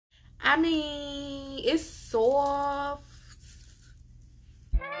I mean, it's soft.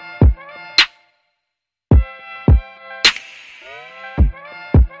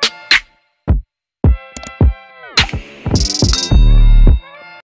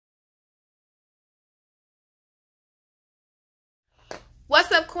 What's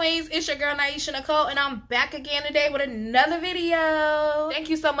up, queens? It's your girl Naisha Nicole, and I'm back again today with another video. Thank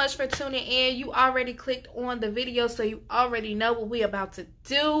you so much for tuning in. You already clicked on the video, so you already know what we're about to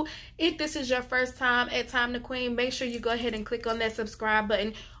do. If this is your first time at Time to Queen, make sure you go ahead and click on that subscribe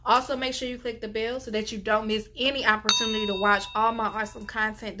button. Also, make sure you click the bell so that you don't miss any opportunity to watch all my awesome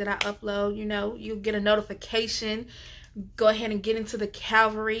content that I upload. You know, you'll get a notification. Go ahead and get into the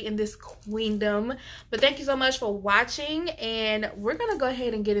cavalry in this queendom. But thank you so much for watching, and we're gonna go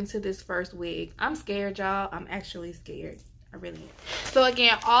ahead and get into this first wig. I'm scared, y'all. I'm actually scared. I really am. So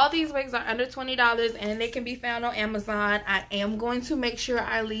again, all these wigs are under $20 and they can be found on Amazon. I am going to make sure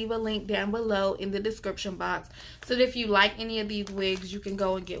I leave a link down below in the description box so that if you like any of these wigs, you can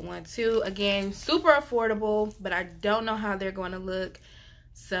go and get one too. Again, super affordable, but I don't know how they're going to look.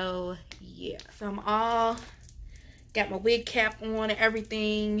 So yeah, so I'm all got my wig cap on and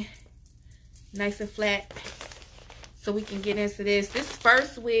everything nice and flat, so we can get into this. This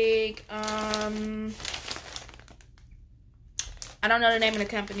first wig, I don't know the name of the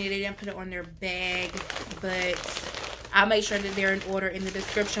company. They didn't put it on their bag, but I'll make sure that they're in order in the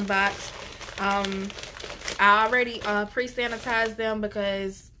description box. I already pre-sanitized them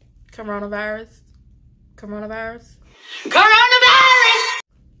because coronavirus.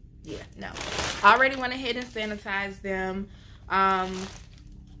 Yeah, no. I already went ahead and sanitized them.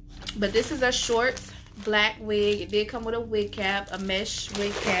 But this is a short black wig. It did come with a wig cap, a mesh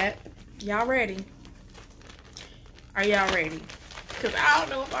wig cap. Y'all ready? Are y'all ready? Because I don't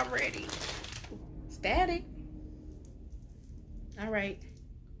know if I'm ready. Static. All right.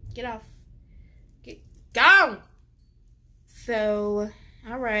 Get off. Get gone. So,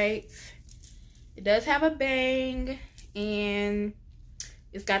 all right. It does have a bang, and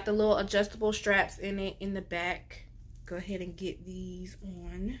it's got the little adjustable straps in it in the back. Go ahead and get these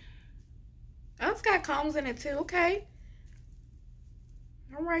on. Oh, it's got combs in it too. Okay.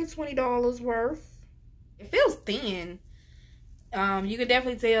 All right, $20 worth. It feels thin. You can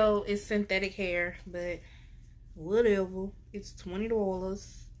definitely tell it's synthetic hair, but whatever. It's $20.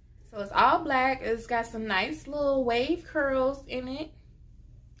 So it's all black. It's got some nice little wave curls in it.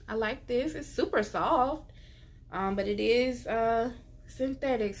 I like this. It's super soft. But it is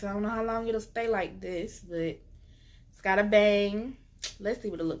synthetic, so I don't know how long it'll stay like this, but it's got a bang. Let's see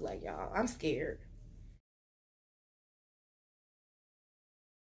what it look like, y'all. I'm scared.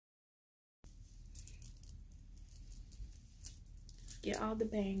 Get all the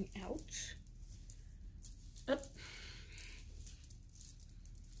bang out. Up.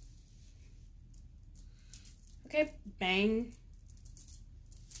 Okay, bang.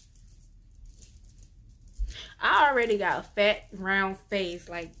 I already got a fat, round face.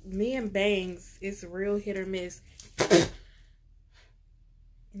 Like, me and bangs, it's real hit or miss. And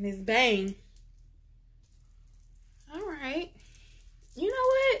this bang. Alright. You know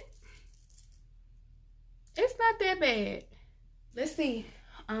what? It's not that bad. Let's see.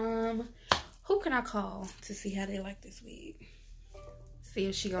 Who can I call to see how they like this wig? See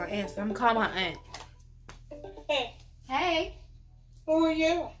if she gonna answer. I'm gonna call my aunt. Hey. Hey. Who are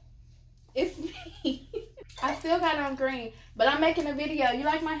you? It's me. I still got on green, but I'm making a video. You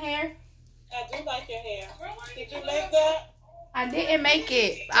like my hair? I do like your hair. Did you make that? I didn't make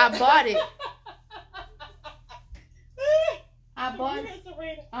it. I bought it. I bought it.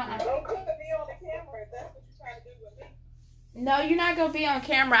 Don't put me on the camera if that's what you're trying to do with me. No, you're not gonna be on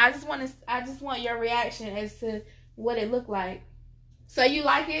camera. I just want your reaction as to what it looked like. So you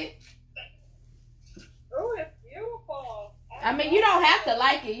like it? Oh, it's beautiful. I mean, you don't have to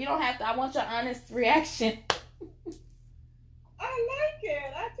like it. You don't have to. I want your honest reaction. I like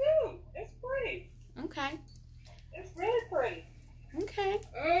it. I do. It's pretty. Okay. It's really pretty. Okay.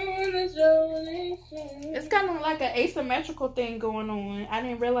 Oh, It's kind of like an asymmetrical thing going on. I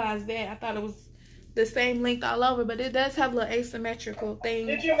didn't realize that. I thought it was the same length all over, but it does have a little asymmetrical thing.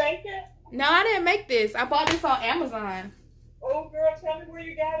 Did you make it? No, I didn't make this. I bought this on Amazon. Oh, girl, tell me where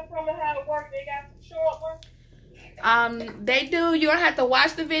you got it from and how it worked. They got some short ones? They do. You're gonna have to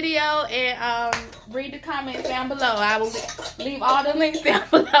watch the video and read the comments down below. I will leave all the links down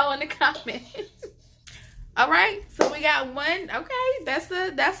below in the comments. All right, so we got one. Okay, that's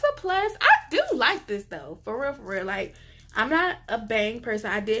a plus. I do like this though, for real. Like, I'm not a bang person.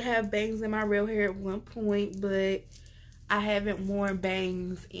 I did have bangs in my real hair at one point, but I haven't worn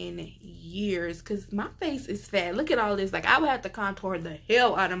bangs in years because my face is fat. Look at all this. Like, I would have to contour the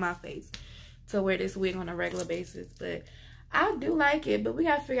hell out of my face to wear this wig on a regular basis. But I do like it. But we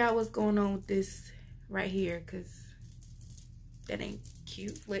got to figure out what's going on with this right here because that ain't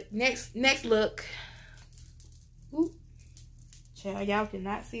cute. But next look. Ooh. Child, y'all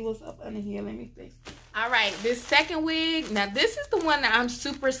cannot see what's up under here. Let me fix it. All right, this second wig. Now, this is the one that I'm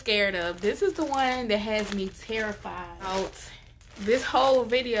super scared of. This is the one that has me terrified out this whole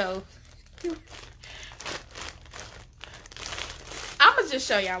video. I'm going to just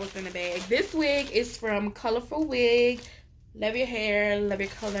show y'all what's in the bag. This wig is from Colorful Wig. Love your hair, love your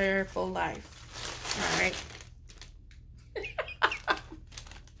colorful life. All right.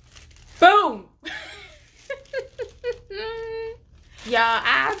 Boom. Y'all,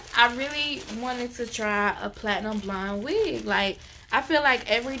 I really wanted to try a platinum blonde wig. Like, I feel like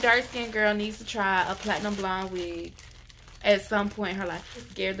every dark-skinned girl needs to try a platinum blonde wig at some point in her life. It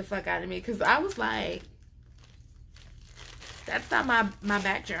scared the fuck out of me because I was like, that's not my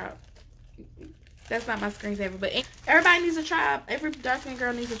backdrop. That's not my screensaver. But everybody needs to try, every dark-skinned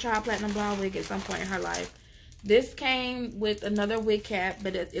girl needs to try a platinum blonde wig at some point in her life. This came with another wig cap,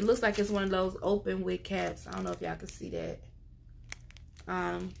 but it looks like it's one of those open wig caps. I don't know if y'all can see that.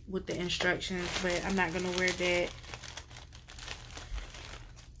 With the instructions, but I'm not gonna wear that.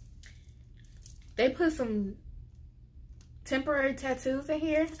 They put some temporary tattoos in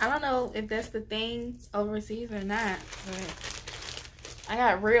here. I don't know if that's the thing overseas or not, but I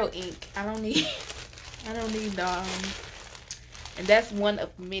got real ink. I don't need and that's one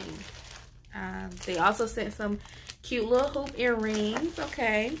of many. They also sent some cute little hoop earrings.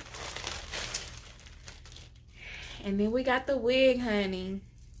 Okay. And then we got the wig, honey.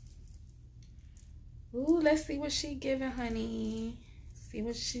 Ooh, let's see what she giving, honey. See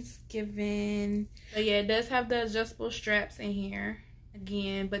what she's giving. So yeah, it does have the adjustable straps in here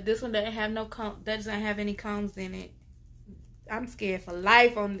again, but this one doesn't have no comb. Doesn't have any combs in it. I'm scared for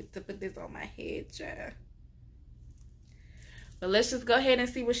life to put this on my head, child. But let's just go ahead and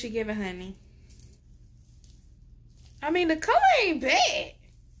see what she giving, honey. I mean, the color ain't bad.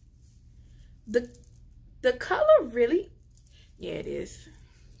 The color really, yeah, it is.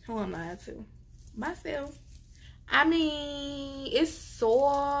 Who am I lying to? Myself. I mean, it's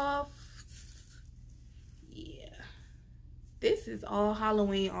soft. Yeah. This is all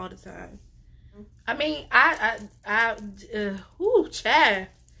Halloween all the time. I mean, ooh, child.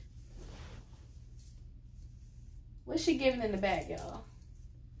 What's she giving in the back, y'all?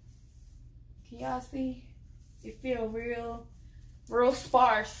 Can y'all see? It feel real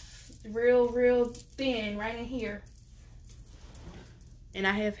sparse. Real thin right in here. And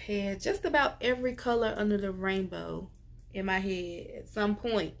I have had just about every color under the rainbow in my head at some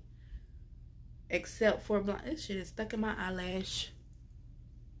point, except for blonde. This shit is stuck in my eyelash.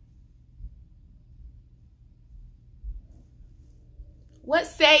 What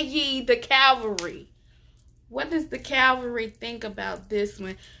say ye, the cavalry? What does the cavalry think about this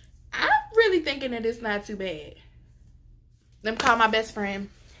one? I'm really thinking that it's not too bad. Let me call my best friend.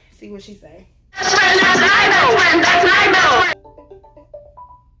 See what she say. That's I know.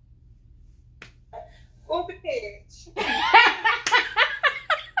 Oh, bitch.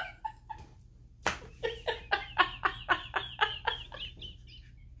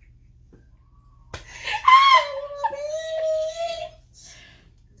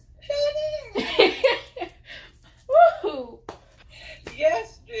 Woo.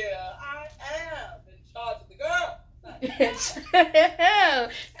 Yes, dear. I am in charge of the girl.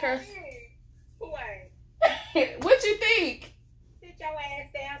 Who ain't? What you think? Sit your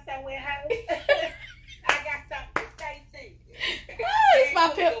ass down somewhere, ho. I got something to say to you. It's my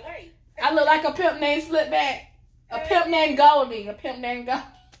pimp. I look like a pimp named Slipback. A pimp named Goldie. A pimp named Goldie.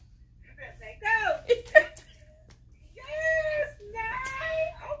 Yes,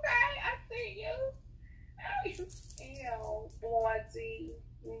 nice. Okay, I see you. Ew, boy,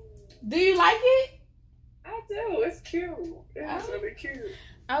 Do you like it? I do. It's cute. It's really cute.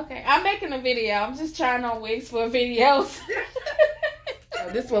 Okay, I'm making a video. I'm just trying on wigs for videos. So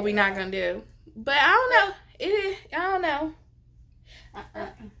this is what we're not gonna do. But I don't know. I don't know.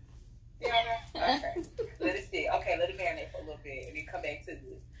 Yeah, okay. Let it sit. Okay, let it marinate for a little bit and then come back to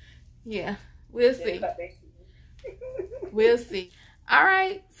this. Yeah, we'll see. We'll see. All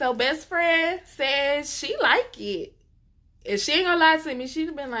right. So best friend says she like it. If she ain't gonna lie to me, she'd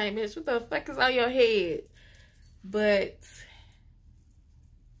have been like, bitch, what the fuck is on your head? But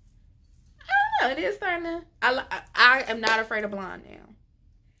I don't know. It is starting to. I am not afraid of blonde now.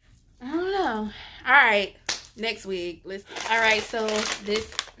 I don't know. All right. Next wig. All right. So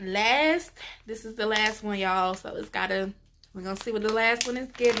this is the last one, y'all. So it's gotta We're gonna see what the last one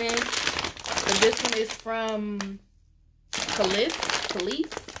is giving. So this one is from Police.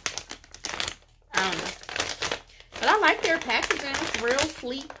 I don't know. But I like their packaging. It's real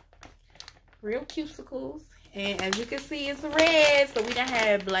sleek. Real cusicles. And as you can see, it's red. So we done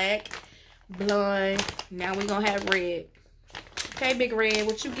had black, blonde. Now we gonna have red. Okay, Big Red,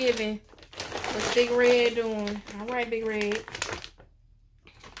 what you giving? What's Big Red doing? All right, Big Red.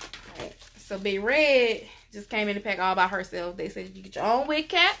 All right. So Big Red just came in the pack all by herself. They said you get your own wig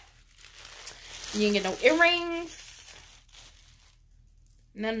cap. You ain't get no earrings.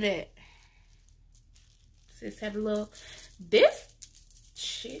 None of that. Sis had a little, this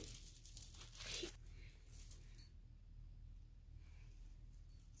shit.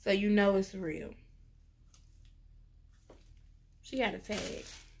 So you know it's real. She got a tag.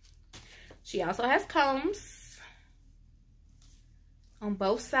 She also has combs on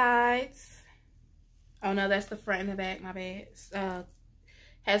both sides. Oh no, that's the front and the back, my bad.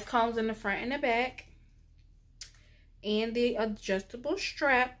 Has combs in the front and the back. And the adjustable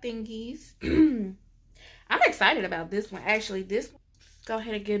strap thingies. I'm excited about this one. Actually, this one, go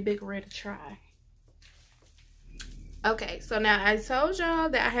ahead and give Big Red a try. Okay, so now I told y'all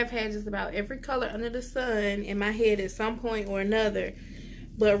that I have had just about every color under the sun in my head at some point or another.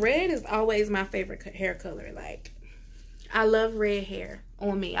 But red is always my favorite hair color. Like, I love red hair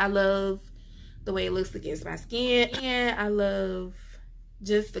on me. I love the way it looks against my skin. And I love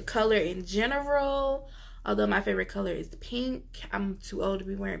just the color in general. Although my favorite color is pink. I'm too old to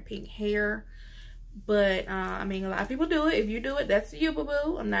be wearing pink hair. But, I mean, a lot of people do it. If you do it, that's you,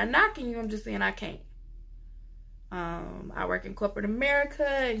 boo-boo. I'm not knocking you. I'm just saying I can't. I work in corporate America,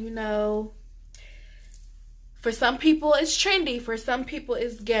 and, you know, for some people, it's trendy. For some people,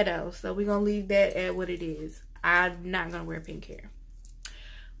 it's ghetto. So, we're going to leave that at what it is. I'm not going to wear pink hair.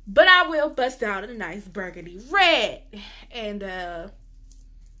 But I will bust out a nice burgundy red. And, I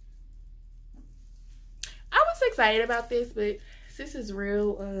was excited about this, but this is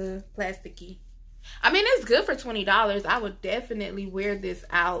real plasticky. I mean, it's good for $20. I would definitely wear this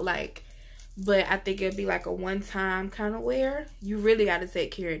out, like, but I think it'd be like a one-time kind of wear. You really got to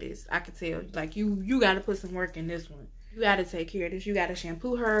take care of this. I could tell. Like, you got to put some work in this one. You got to take care of this. You got to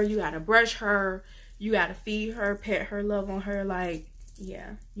shampoo her. You got to brush her. You got to feed her, pet her, love on her. Like,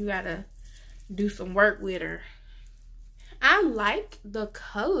 yeah, you got to do some work with her. I like the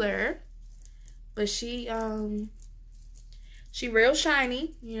color, but she real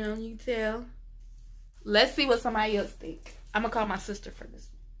shiny. You know, you can tell. Let's see what somebody else think. I'm going to call my sister for this.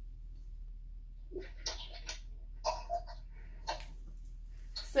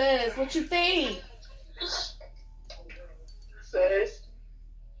 Sis, what you think? Sis,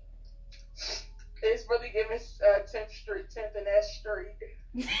 it's really giving 10th Street, 10th and S Street.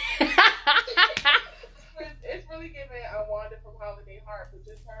 It's really giving Wanda from Holiday Heart, but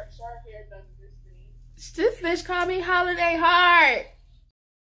just her short hair does this thing. This bitch called me Holiday Heart.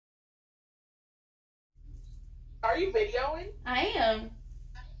 Are you videoing? I am.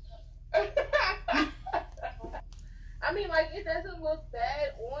 I mean, like, it doesn't look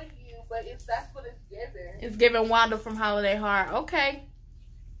bad on you, but that's what it's giving. It's giving Wanda from Holiday Heart. Okay.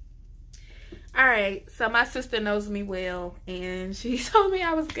 All right. So my sister knows me well, and she told me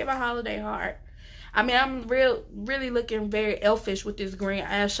I was giving Holiday Heart. I mean, I'm really looking very elfish with this green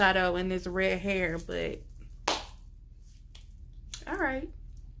eyeshadow and this red hair, but all right.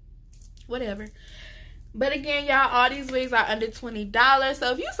 Whatever. But again, y'all, all these wigs are under $20.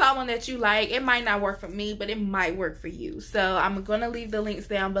 So if you saw one that you like, it might not work for me, but it might work for you. So I'm going to leave the links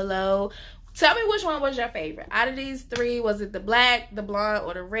down below. Tell me which one was your favorite. Out of these three, was it the black, the blonde,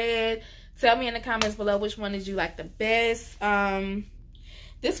 or the red? Tell me in the comments below which one did you like the best.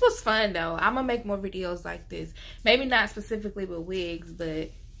 This was fun, though. I'm going to make more videos like this. Maybe not specifically with wigs,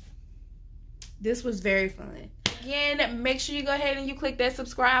 but this was very fun. Again, make sure you go ahead and you click that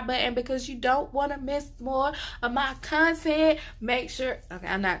subscribe button because you don't want to miss more of my content. Make sure, okay,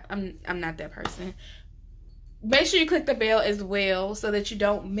 I'm not that person. Make sure you click the bell as well so that you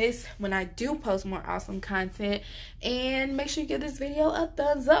don't miss when I do post more awesome content. And make sure you give this video a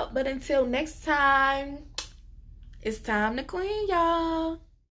thumbs up. But until next time, it's time to clean, y'all.